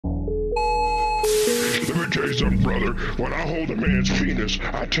tell you something, brother. When I hold a man's penis,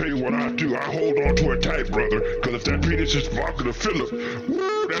 I tell you what I do. I hold on to it tight, brother. Because if that penis is vodka to Philip,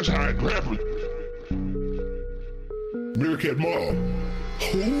 woo, that's how it happens. Meerkat Mob.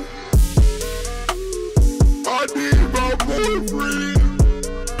 Who? I need my boyfriend.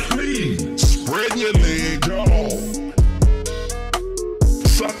 Please, spread your leg, dawg.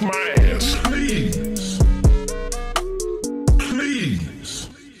 Suck my ass, please. Please.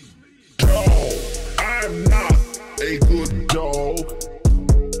 Dawg, I'm not a good dog.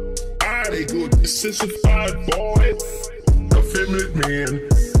 I'm a good sissified boy. Effeminate man,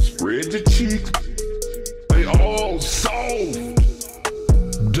 spread your cheeks. They all soft.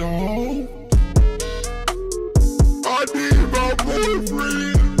 Dawg, I need my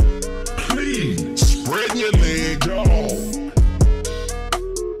boyfriend. Please, spread your leg, dawg.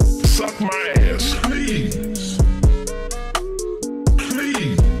 Suck my ass, please.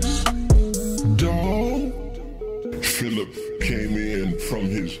 Please. Dawg. Philip came in from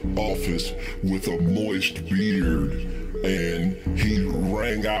his office with a moist beard, and he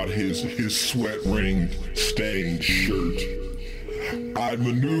wrung out his sweat ring stained shirt. I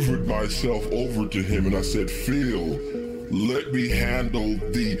maneuvered myself over to him and I said, Phil, let me handle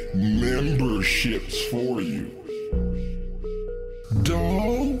the memberships for you.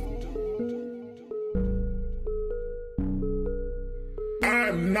 Dawg,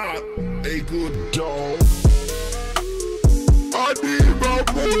 I'm not a good dog. I need my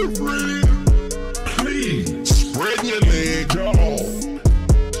boyfriend. Please, spread your leg, dawg.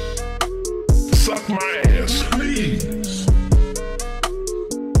 Suck my ass, please.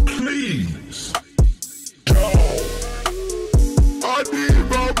 Please. Dawg, I need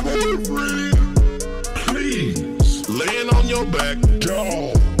my boyfriend. Please, laying on your back,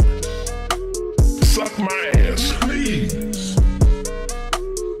 dawg. Suck my ass, please.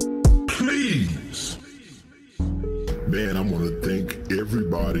 Please. Man, I want to thank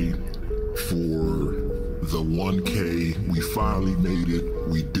everybody for the 1K. We finally made it.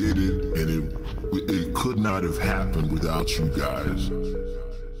 We did it, and it could not have happened without you guys.